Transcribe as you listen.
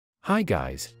Hi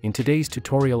guys, in today's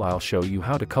tutorial I'll show you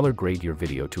how to color grade your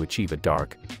video to achieve a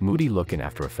dark, moody look in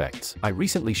After Effects. I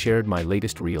recently shared my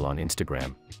latest reel on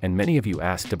Instagram, and many of you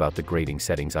asked about the grading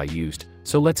settings I used,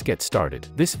 so let's get started.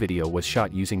 This video was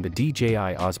shot using the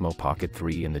DJI Osmo Pocket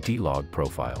 3 and the D-Log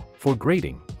profile. For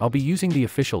grading, I'll be using the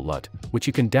official LUT, which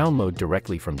you can download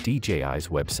directly from DJI's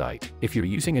website. If you're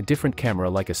using a different camera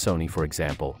like a Sony for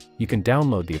example, you can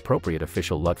download the appropriate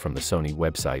official LUT from the Sony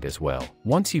website as well.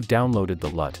 Once you've downloaded the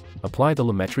LUT, apply the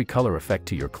Lummetry color effect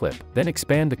to your clip, then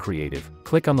expand the creative,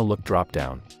 click on the look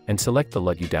drop-down, and select the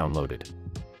LUT you downloaded.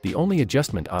 The only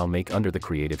adjustment I'll make under the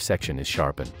creative section is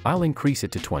sharpen. I'll increase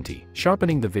it to 20.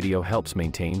 Sharpening the video helps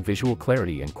maintain visual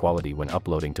clarity and quality when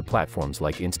uploading to platforms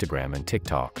like Instagram and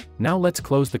TikTok. Now let's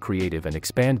close the creative and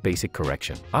expand basic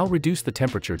correction. I'll reduce the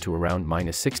temperature to around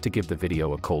 -6 to give the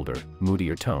video a colder,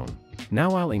 moodier tone.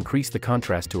 Now I'll increase the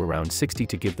contrast to around 60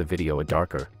 to give the video a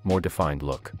darker, more defined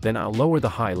look. Then I'll lower the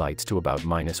highlights to about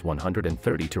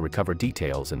 -130 to recover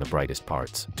details in the brightest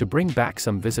parts. To bring back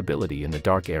some visibility in the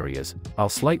dark areas, I'll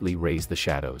slightly raise the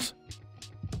shadows.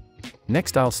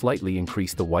 Next I'll slightly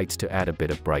increase the whites to add a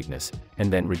bit of brightness,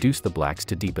 and then reduce the blacks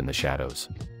to deepen the shadows.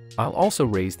 I'll also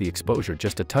raise the exposure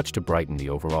just a touch to brighten the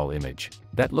overall image.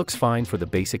 That looks fine for the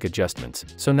basic adjustments,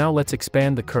 so now let's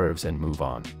expand the curves and move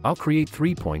on. I'll create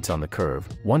 3 points on the curve,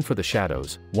 one for the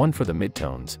shadows, one for the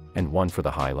midtones, and one for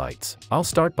the highlights. I'll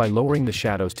start by lowering the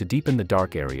shadows to deepen the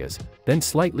dark areas, then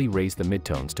slightly raise the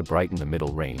midtones to brighten the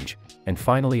middle range, and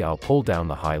finally I'll pull down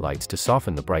the highlights to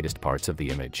soften the brightest parts of the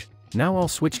image. Now I'll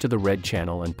switch to the red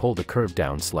channel and pull the curve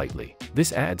down slightly.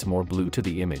 This adds more blue to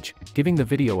the image, giving the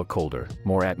video a colder,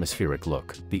 more atmospheric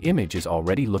look. The image is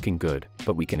already looking good,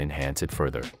 but we can enhance it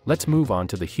further. Let's move on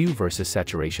to the hue versus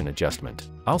saturation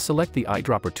adjustment. I'll select the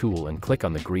eyedropper tool and click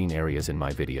on the green areas in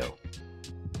my video.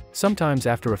 Sometimes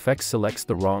After Effects selects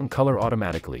the wrong color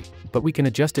automatically, but we can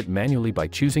adjust it manually by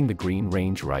choosing the green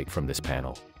range right from this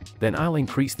panel. Then I'll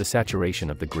increase the saturation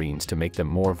of the greens to make them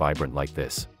more vibrant like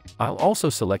this. I'll also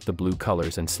select the blue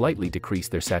colors and slightly decrease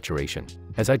their saturation,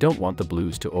 as I don't want the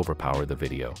blues to overpower the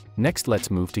video. Next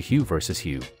let's move to hue versus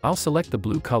hue. I'll select the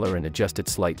blue color and adjust it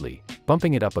slightly,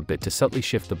 bumping it up a bit to subtly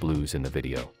shift the blues in the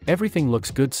video. Everything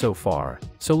looks good so far,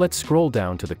 so let's scroll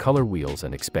down to the color wheels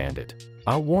and expand it.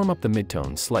 I'll warm up the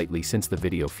midtones slightly since the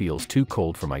video feels too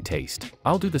cold for my taste.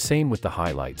 I'll do the same with the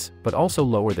highlights, but also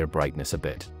lower their brightness a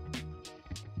bit.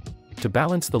 To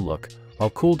balance the look, I'll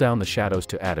cool down the shadows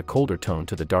to add a colder tone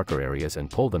to the darker areas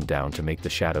and pull them down to make the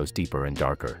shadows deeper and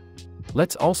darker.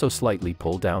 Let's also slightly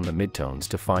pull down the midtones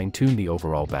to fine-tune the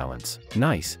overall balance.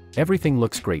 Nice, everything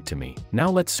looks great to me. Now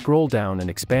let's scroll down and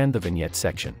expand the vignette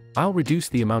section. I'll reduce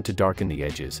the amount to darken the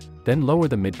edges, then lower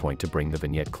the midpoint to bring the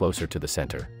vignette closer to the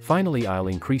center. Finally I'll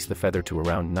increase the feather to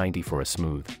around 90 for a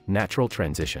smooth, natural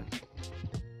transition.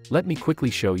 Let me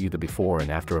quickly show you the before and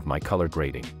after of my color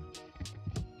grading.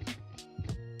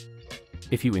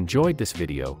 If you enjoyed this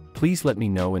video, please let me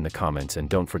know in the comments and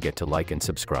don't forget to like and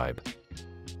subscribe.